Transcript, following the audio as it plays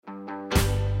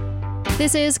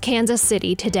This is Kansas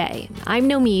City Today. I'm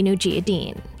Nomi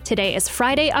Nujiyadeen. Today is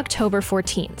Friday, October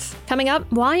 14th. Coming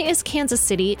up, why is Kansas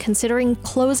City considering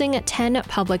closing 10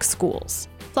 public schools?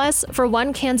 Plus, for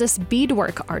one Kansas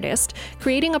beadwork artist,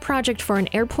 creating a project for an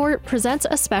airport presents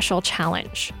a special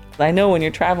challenge. I know when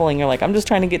you're traveling, you're like, I'm just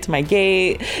trying to get to my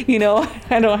gate.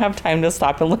 I don't have time to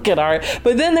stop and look at art.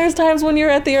 But then there's times when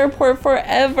you're at the airport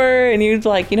forever and you're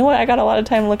like, you know what? I got a lot of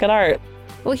time to look at art.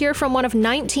 We'll hear from one of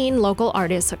 19 local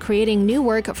artists creating new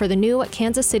work for the new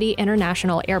Kansas City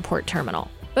International Airport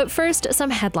Terminal. But first, some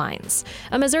headlines.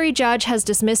 A Missouri judge has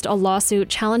dismissed a lawsuit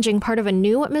challenging part of a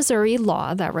new Missouri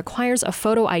law that requires a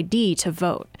photo ID to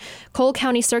vote. Cole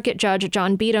County Circuit Judge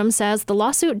John Beadham says the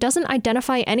lawsuit doesn't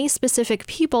identify any specific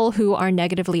people who are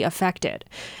negatively affected.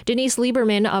 Denise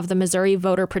Lieberman of the Missouri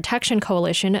Voter Protection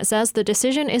Coalition says the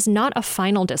decision is not a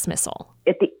final dismissal.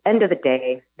 At the end of the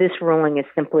day, this ruling is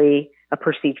simply a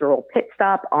procedural pit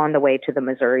stop on the way to the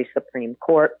Missouri Supreme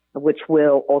Court, which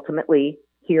will ultimately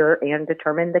hear and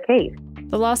determine the case.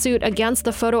 The lawsuit against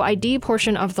the photo ID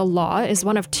portion of the law is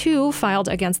one of two filed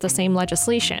against the same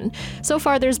legislation. So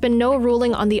far, there's been no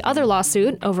ruling on the other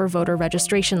lawsuit over voter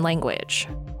registration language.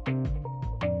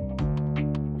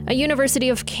 A University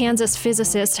of Kansas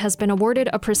physicist has been awarded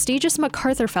a prestigious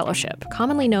MacArthur Fellowship,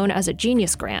 commonly known as a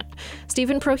Genius Grant.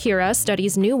 Stephen Prohira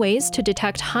studies new ways to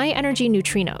detect high-energy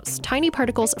neutrinos, tiny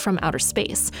particles from outer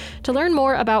space, to learn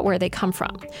more about where they come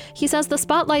from. He says the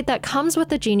spotlight that comes with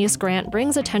the Genius Grant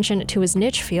brings attention to his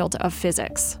niche field of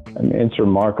physics. It's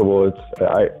remarkable.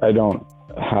 I don't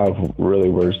have really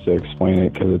words to explain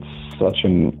it because it's such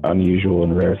an unusual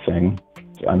and rare thing.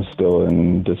 I'm still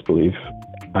in disbelief.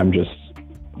 I'm just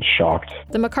shocked.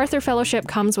 The MacArthur Fellowship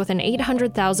comes with an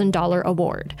 $800,000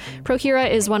 award. Prohira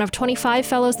is one of 25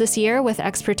 fellows this year with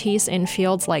expertise in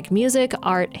fields like music,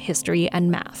 art, history, and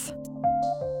math.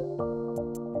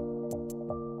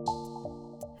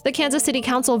 The Kansas City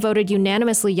Council voted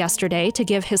unanimously yesterday to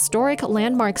give historic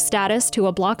landmark status to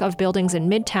a block of buildings in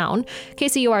Midtown.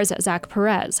 KCUR's Zach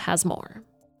Perez has more.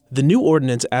 The new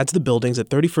ordinance adds the buildings at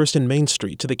 31st and Main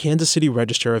Street to the Kansas City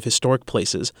Register of Historic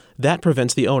Places. That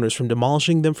prevents the owners from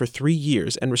demolishing them for 3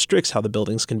 years and restricts how the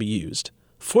buildings can be used.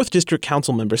 4th District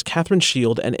Council members Catherine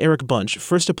Shield and Eric Bunch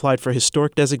first applied for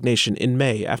historic designation in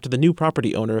May after the new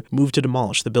property owner moved to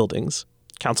demolish the buildings.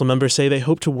 Council members say they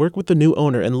hope to work with the new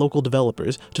owner and local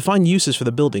developers to find uses for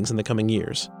the buildings in the coming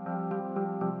years.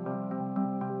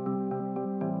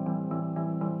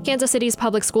 Kansas City's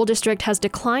public school district has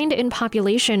declined in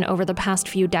population over the past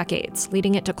few decades,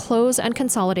 leading it to close and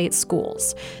consolidate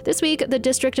schools. This week, the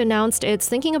district announced it's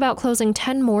thinking about closing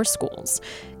 10 more schools.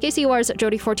 KCUR's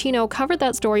Jody Fortino covered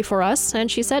that story for us, and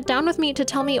she sat down with me to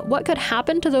tell me what could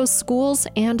happen to those schools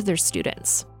and their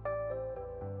students.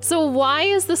 So why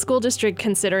is the school district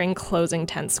considering closing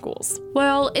 10 schools?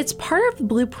 Well, it's part of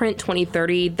Blueprint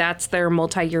 2030. That's their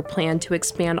multi-year plan to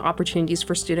expand opportunities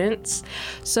for students.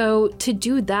 So to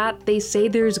do that, they say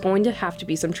there's going to have to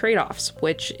be some trade-offs,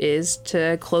 which is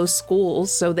to close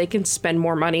schools so they can spend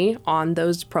more money on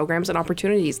those programs and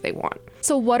opportunities they want.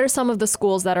 So what are some of the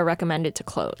schools that are recommended to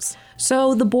close?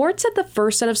 So the board said the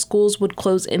first set of schools would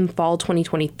close in fall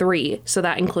 2023. So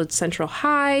that includes Central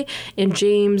High and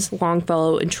James,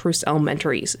 Longfellow, and Truce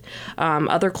Elementaries.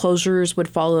 Other closures would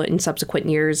follow in subsequent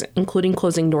years, including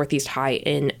closing Northeast High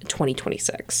in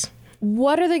 2026.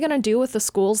 What are they going to do with the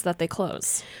schools that they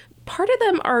close? Part of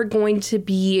them are going to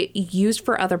be used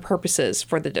for other purposes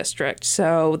for the district.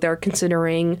 So they're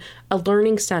considering a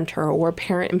learning center or a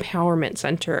parent empowerment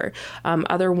center.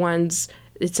 Other ones,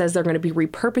 it says they're going to be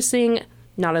repurposing.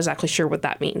 Not exactly sure what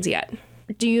that means yet.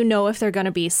 Do you know if they're going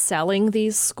to be selling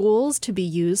these schools to be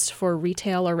used for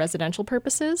retail or residential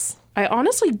purposes? I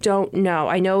honestly don't know.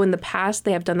 I know in the past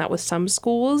they have done that with some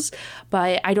schools,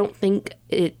 but I don't think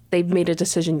they've made a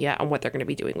decision yet on what they're going to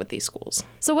be doing with these schools.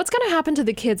 So what's going to happen to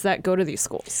the kids that go to these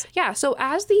schools? Yeah, so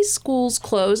as these schools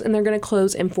close, and they're going to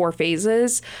close in 4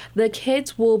 phases, the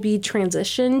kids will be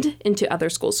transitioned into other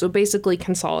schools, so basically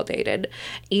consolidated.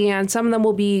 And some of them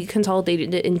will be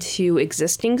consolidated into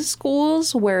existing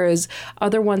schools, whereas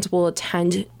other ones will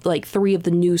attend like 3 of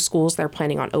the new schools they're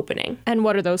planning on opening. And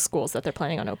what are those schools that they're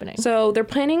planning on opening? So they're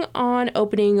planning on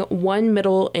opening 1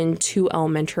 middle and 2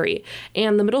 elementary.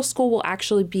 And the middle school will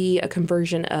actually be a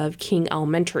conversion of King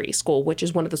Elementary School, which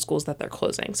is one of the schools that they're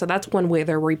closing. So that's one way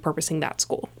they're repurposing that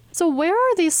school. So where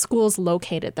are these schools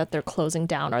located that they're closing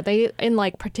down? Are they in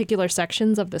like particular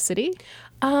sections of the city?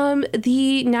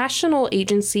 The national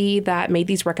agency that made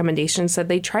these recommendations said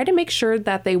they try to make sure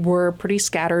that they were pretty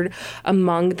scattered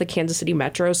among the Kansas City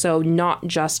metro, so not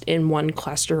just in one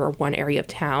cluster or one area of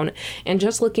town. And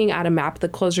just looking at a map of the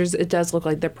closures, it does look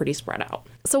like they're pretty spread out.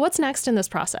 So what's next in this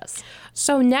process?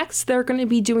 So next, they're going to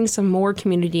be doing some more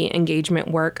community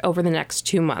engagement work over the next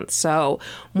 2 months. So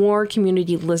more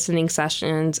community listening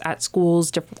sessions at schools,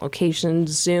 different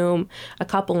locations, Zoom, a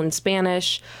couple in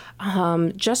Spanish,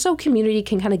 just so community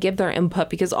can kind of give their input,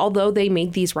 because although they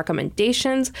made these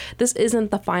recommendations, this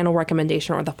isn't the final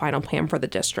recommendation or the final plan for the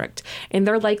district. And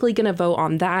they're likely going to vote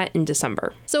on that in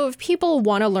December. So if people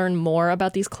want to learn more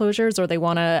about these closures or they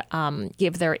want to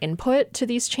give their input to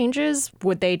these changes,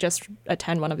 would they just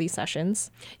attend one of these sessions?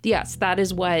 Yes, that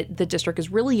is what the district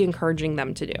is really encouraging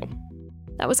them to do.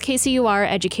 That was KCUR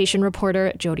education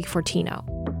reporter Jody Fortino.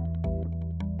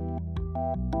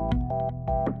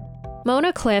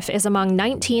 Mona Cliff is among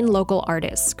 19 local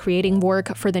artists creating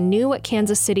work for the new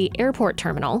Kansas City Airport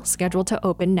Terminal, scheduled to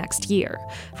open next year.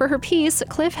 For her piece,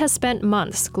 Cliff has spent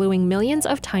months gluing millions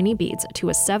of tiny beads to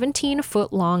a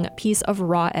 17-foot-long piece of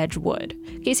raw edge wood.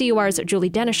 KCUR's Julie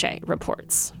Denechet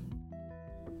reports.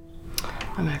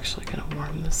 I'm actually going to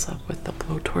warm this up with the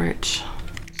blowtorch.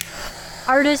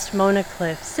 Artist Mona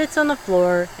Cliff sits on the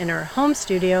floor in her home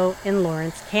studio in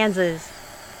Lawrence, Kansas.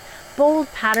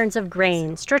 Bold patterns of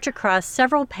grain stretch across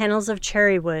several panels of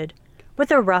cherry wood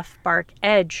with a rough bark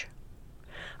edge.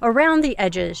 Around the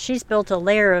edges, she's built a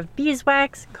layer of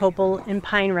beeswax, copal, and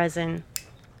pine resin.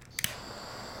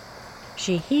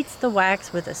 She heats the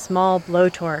wax with a small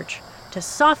blowtorch to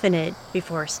soften it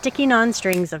before sticking on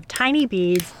strings of tiny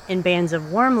beads in bands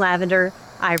of warm lavender,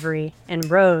 ivory,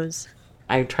 and rose.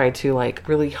 I try to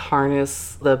really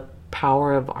harness the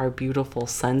power of our beautiful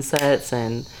sunsets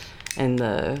and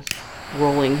the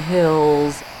rolling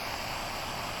hills.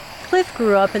 Cliff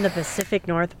grew up in the Pacific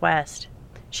Northwest.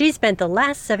 She spent the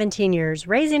last 17 years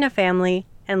raising a family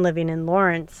and living in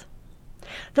Lawrence.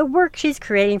 The work she's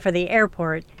creating for the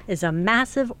airport is a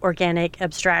massive organic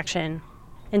abstraction,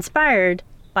 inspired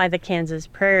by the Kansas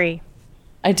prairie.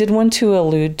 I did want to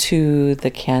allude to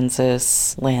the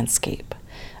Kansas landscape,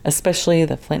 especially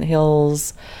the Flint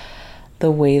Hills, the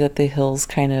way that the hills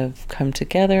kind of come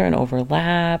together and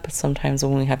overlap. Sometimes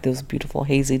when we have those beautiful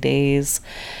hazy days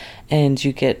and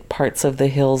you get parts of the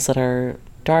hills that are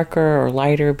darker or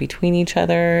lighter between each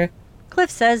other. Cliff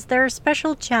says there are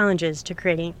special challenges to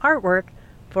creating artwork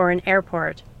for an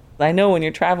airport. I know when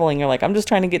you're traveling, you're like, I'm just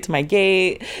trying to get to my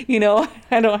gate.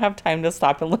 I don't have time to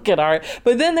stop and look at art.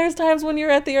 But then there's times when you're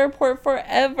at the airport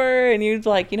forever and you're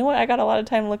like, you know what? I got a lot of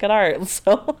time to look at art.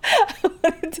 So I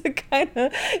wanted to kind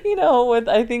of,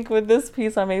 I think with this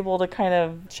piece, I'm able to kind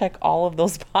of check all of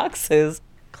those boxes.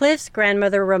 Cliff's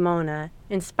grandmother, Ramona,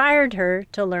 inspired her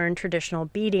to learn traditional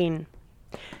beading.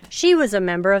 She was a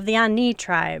member of the Ani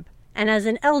tribe, and as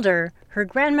an elder, her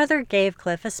grandmother gave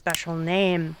Cliff a special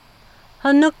name.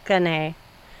 Hanukane.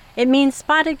 It means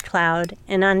spotted cloud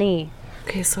in Ani.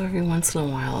 Okay, so every once in a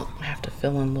while, I have to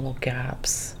fill in little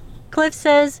gaps. Cliff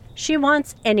says she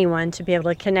wants anyone to be able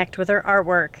to connect with her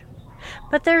artwork.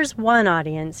 But there's one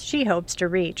audience she hopes to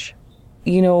reach.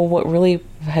 What really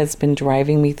has been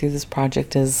driving me through this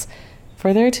project is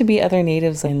for there to be other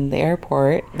natives in the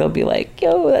airport. They'll be like,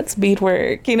 yo, that's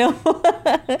beadwork, and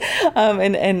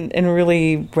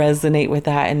really resonate with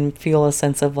that and feel a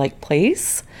sense of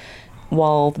place.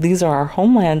 While these are our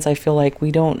homelands, I feel like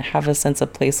we don't have a sense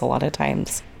of place a lot of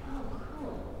times.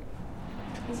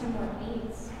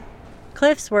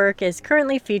 Cliff's work is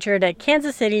currently featured at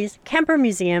Kansas City's Kemper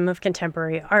Museum of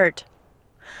Contemporary Art.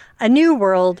 A New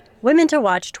World, Women to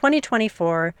Watch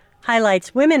 2024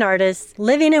 highlights women artists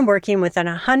living and working within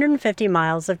 150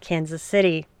 miles of Kansas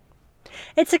City.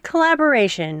 It's a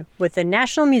collaboration with the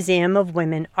National Museum of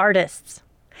Women Artists.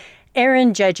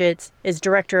 Erin Jedgetz is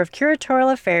Director of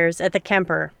Curatorial Affairs at the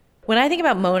Kemper. When I think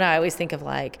about Mona, I always think of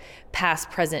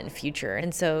past, present, and future.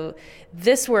 And so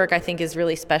this work I think is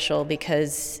really special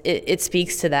because it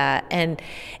speaks to that. And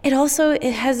it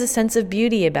has a sense of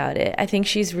beauty about it. I think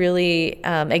she's really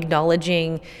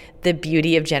acknowledging the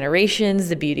beauty of generations,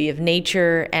 the beauty of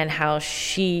nature, and how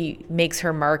she makes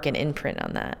her mark and imprint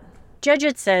on that.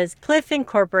 Jedgetz says Cliff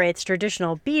incorporates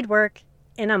traditional beadwork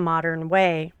in a modern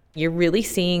way. You're really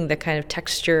seeing the kind of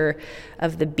texture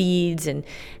of the beads and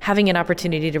having an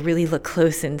opportunity to really look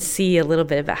close and see a little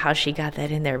bit about how she got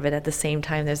that in there. But at the same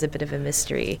time, there's a bit of a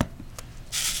mystery.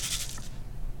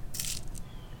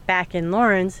 Back in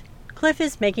Lawrence, Cliff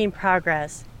is making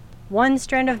progress, one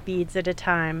strand of beads at a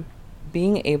time.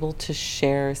 Being able to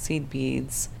share seed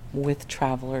beads with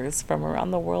travelers from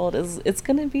around the world it's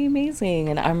going to be amazing.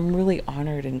 And I'm really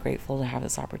honored and grateful to have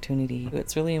this opportunity.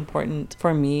 It's really important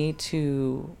for me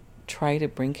to try to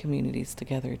bring communities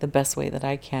together the best way that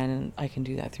I can, and I can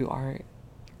do that through art.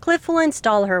 Cliff will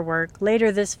install her work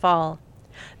later this fall.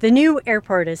 The new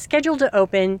airport is scheduled to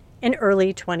open in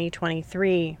early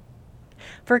 2023.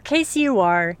 For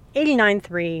KCUR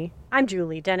 89.3, I'm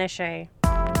Julie Denishay.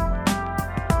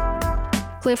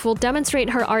 Cliff will demonstrate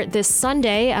her art this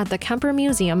Sunday at the Kemper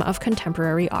Museum of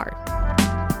Contemporary Art.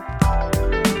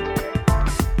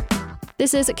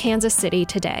 This is Kansas City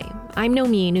Today. I'm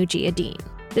Nomi Nugia-Dean.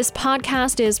 This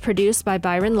podcast is produced by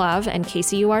Byron Love and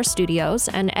KCUR Studios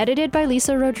and edited by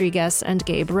Lisa Rodriguez and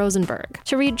Gabe Rosenberg.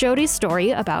 To read Jody's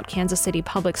story about Kansas City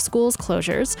Public Schools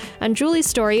closures and Julie's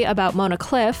story about Mona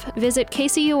Cliff, visit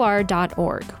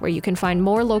kcur.org, where you can find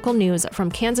more local news from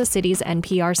Kansas City's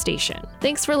NPR station.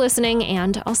 Thanks for listening,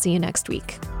 and I'll see you next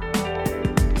week.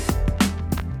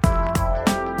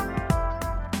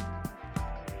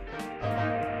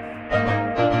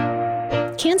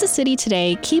 Kansas City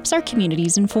Today keeps our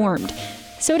communities informed.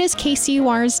 So does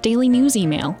KCUR's daily news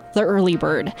email, The Early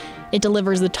Bird. It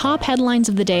delivers the top headlines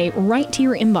of the day right to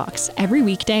your inbox every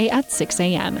weekday at 6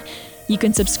 a.m. You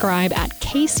can subscribe at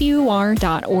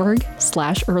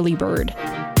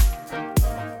kcur.org/earlybird.